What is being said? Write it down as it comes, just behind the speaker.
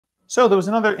So there was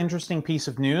another interesting piece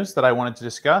of news that I wanted to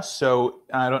discuss. So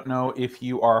I don't know if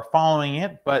you are following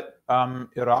it, but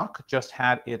Iraq just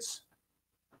had its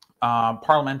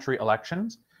parliamentary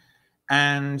elections,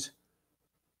 and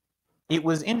it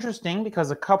was interesting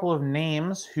because a couple of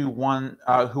names who won,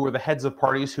 who were the heads of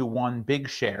parties who won big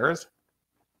shares,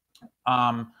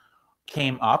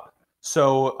 came up.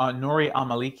 So Nouri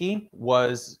al-Maliki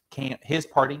his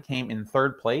party came in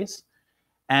third place,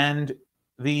 and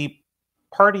the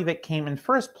party that came in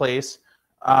first place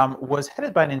was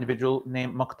headed by an individual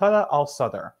named Muqtada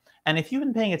al-Sadr. And if you've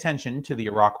been paying attention to the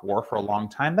Iraq War for a long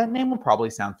time, that name will probably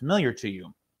sound familiar to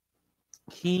you.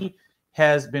 He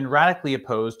has been radically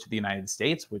opposed to the United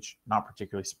States, which not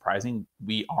particularly surprising.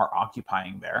 We are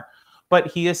occupying there. But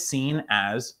he is seen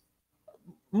as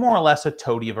more or less a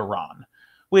toady of Iran,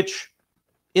 which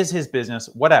is his business,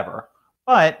 whatever.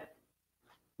 But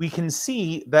we can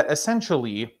see that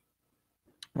essentially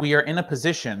we are in a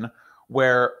position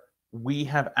where we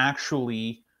have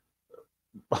actually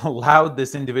allowed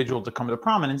this individual to come to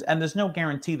prominence, and there's no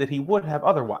guarantee that he would have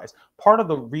otherwise. Part of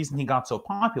the reason he got so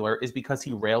popular is because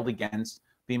he railed against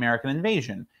the American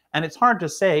invasion. And it's hard to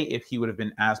say if he would have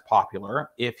been as popular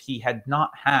if he had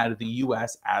not had the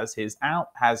US as his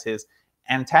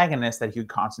antagonist that he would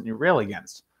constantly rail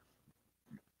against.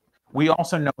 We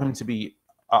also know him to be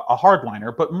a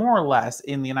hardliner, but more or less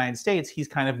in the United States, he's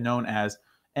kind of known as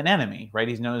an enemy, right?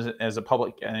 He's known as a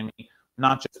public enemy,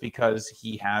 not just because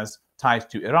he has ties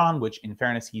to Iran, which in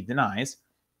fairness he denies,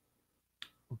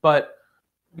 but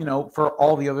for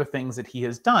all the other things that he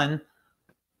has done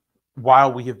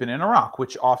while we have been in Iraq,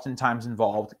 which oftentimes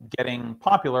involved getting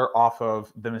popular off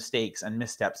of the mistakes and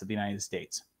missteps of the United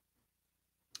States.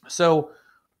 So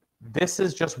this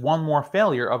is just one more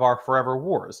failure of our forever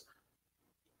wars.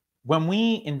 When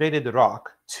we invaded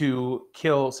Iraq to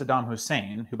kill Saddam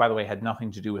Hussein, who, by the way, had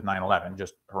nothing to do with 9/11,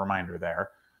 just a reminder there,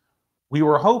 we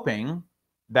were hoping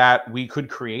that we could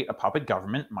create a puppet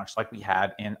government, much like we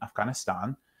had in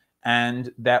Afghanistan,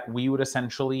 and that we would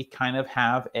essentially kind of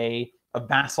have a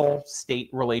vassal state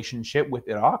relationship with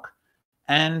Iraq,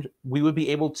 and we would be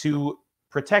able to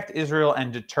protect Israel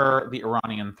and deter the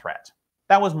Iranian threat.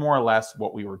 That was more or less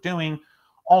what we were doing.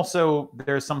 Also,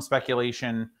 there's some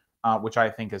speculation, which I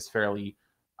think is fairly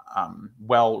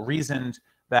well-reasoned,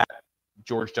 that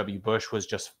George W. Bush was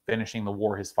just finishing the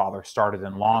war his father started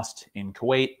and lost in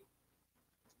Kuwait.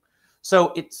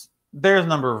 So there's a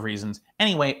number of reasons.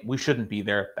 Anyway, we shouldn't be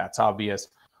there. That's obvious.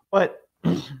 But,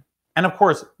 and of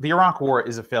course, the Iraq War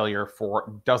is a failure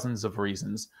for dozens of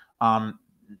reasons.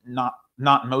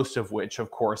 Not most of which,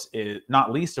 of course,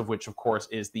 not least of which, of course,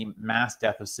 is the mass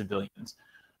death of civilians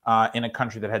in a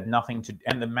country that had nothing to,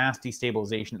 and the mass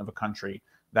destabilization of a country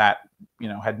that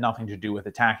had nothing to do with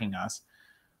attacking us.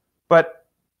 But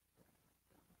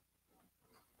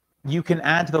you can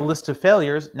add to the list of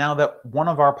failures now that one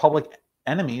of our public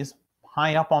enemies,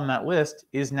 high up on that list,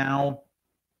 is now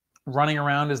running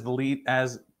around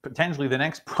as potentially the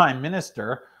next prime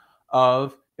minister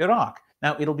of Iraq.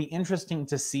 Now, it'll be interesting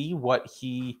to see what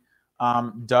he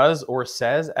does or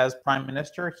says as prime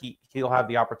minister. He'll have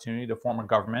the opportunity to form a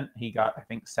government. He got, I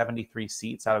think, 73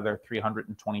 seats out of their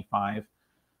 325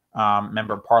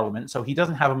 member parliament. So he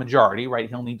doesn't have a majority, right?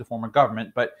 He'll need to form a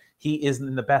government, but he is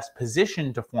in the best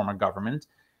position to form a government.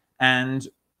 And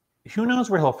who knows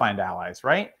where he'll find allies,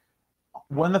 right?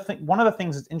 One of the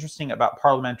things that's interesting about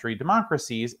parliamentary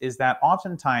democracies is that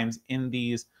oftentimes in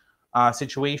these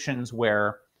situations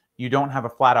where you don't have a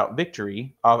flat-out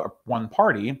victory of one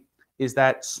party, is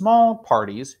that small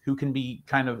parties who can be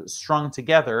kind of strung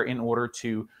together in order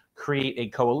to create a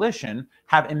coalition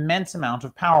have immense amount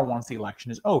of power once the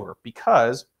election is over,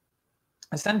 because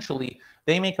essentially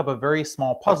they make up a very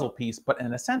small puzzle piece, but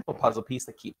an essential puzzle piece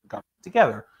that keeps the government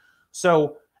together.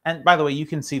 So, and by the way, you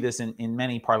can see this in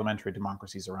many parliamentary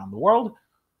democracies around the world,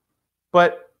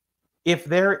 but if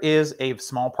there is a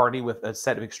small party with a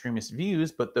set of extremist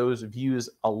views, but those views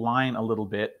align a little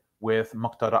bit with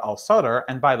Muqtada al-Sadr,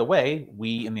 and by the way,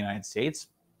 we in the United States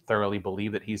thoroughly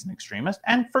believe that he's an extremist,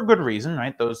 and for good reason,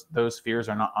 right? Those fears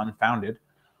are not unfounded.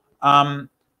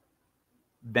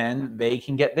 Then they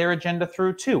can get their agenda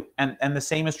through too. And the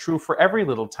same is true for every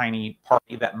little tiny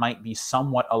party that might be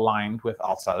somewhat aligned with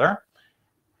al-Sadr.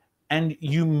 And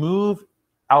you move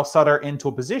al-Sadr into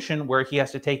a position where he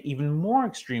has to take even more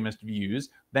extremist views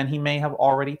than he may have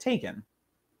already taken.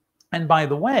 And by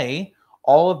the way,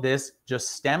 all of this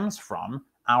just stems from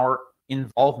our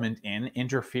involvement in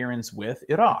interference with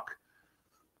Iraq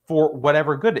for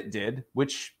whatever good it did,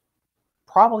 which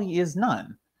probably is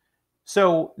none.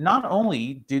 So not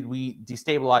only did we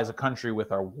destabilize a country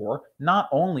with our war, not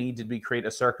only did we create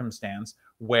a circumstance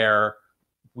where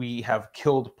We have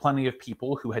killed plenty of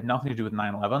people who had nothing to do with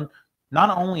 9/11.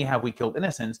 Not only have we killed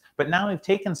innocents, but now we've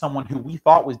taken someone who we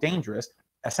thought was dangerous,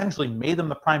 essentially made them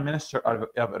the prime minister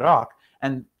of Iraq,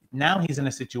 and now he's in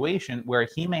a situation where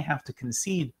he may have to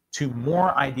concede to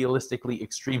more idealistically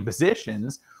extreme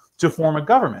positions to form a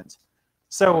government.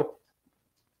 So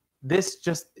this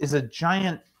just is a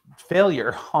giant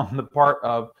failure on the part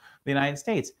of the United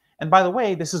States. And by the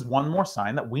way, this is one more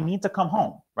sign that we need to come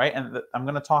home, right? And I'm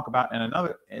going to talk about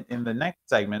in the next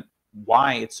segment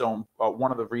why it's so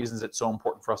one of the reasons it's so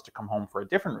important for us to come home for a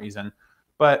different reason.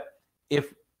 But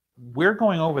if we're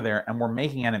going over there and we're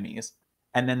making enemies,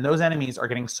 and then those enemies are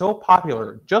getting so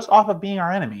popular just off of being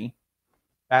our enemy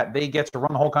that they get to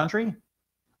run the whole country,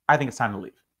 I think it's time to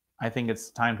leave. I think it's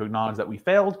time to acknowledge that we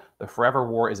failed. The forever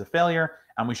war is a failure,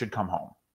 and we should come home.